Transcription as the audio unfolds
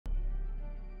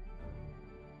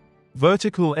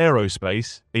Vertical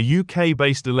Aerospace, a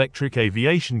UK-based electric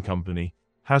aviation company,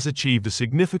 has achieved a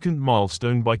significant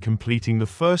milestone by completing the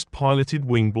first piloted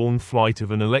wing-borne flight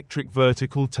of an electric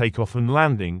vertical takeoff and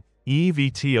landing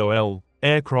 (eVTOL)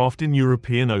 aircraft in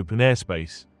European open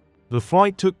airspace. The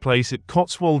flight took place at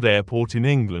Cotswold Airport in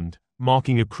England,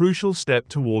 marking a crucial step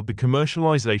toward the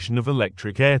commercialization of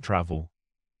electric air travel.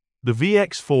 The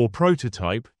VX4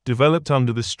 prototype, developed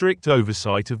under the strict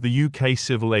oversight of the UK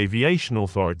Civil Aviation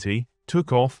Authority,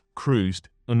 took off, cruised,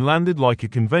 and landed like a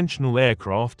conventional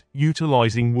aircraft,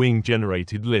 utilizing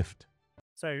wing-generated lift.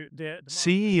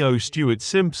 CEO Stuart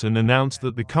Simpson announced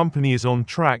that the company is on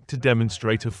track to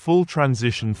demonstrate a full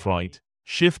transition flight,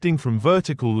 shifting from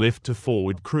vertical lift to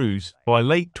forward cruise, by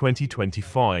late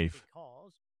 2025.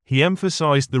 He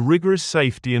emphasized the rigorous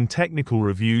safety and technical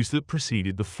reviews that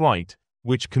preceded the flight,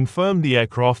 which confirmed the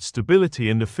aircraft's stability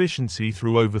and efficiency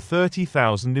through over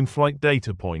 30,000 in-flight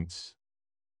data points.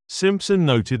 Simpson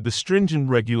noted the stringent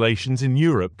regulations in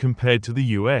Europe compared to the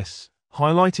US,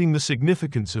 highlighting the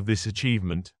significance of this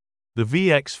achievement. The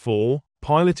VX4,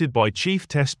 piloted by Chief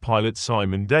Test Pilot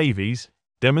Simon Davies,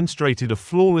 demonstrated a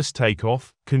flawless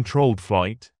takeoff, controlled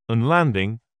flight, and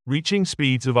landing, reaching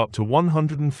speeds of up to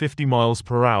 150 miles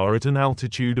per hour at an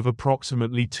altitude of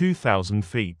approximately 2,000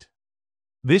 feet.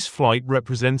 This flight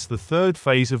represents the third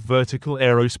phase of Vertical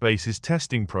Aerospace's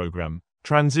testing program,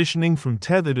 transitioning from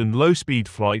tethered and low-speed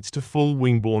flights to full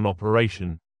wing-borne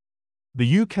operation.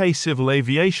 The UK Civil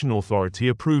Aviation Authority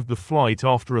approved the flight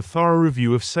after a thorough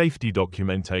review of safety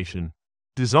documentation.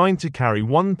 Designed to carry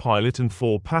 1 pilot and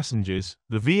 4 passengers,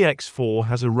 the VX4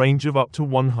 has a range of up to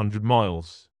 100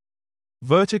 miles.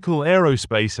 Vertical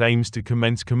Aerospace aims to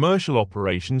commence commercial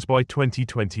operations by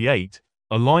 2028,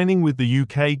 aligning with the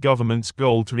UK government's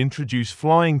goal to introduce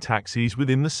flying taxis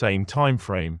within the same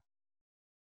timeframe.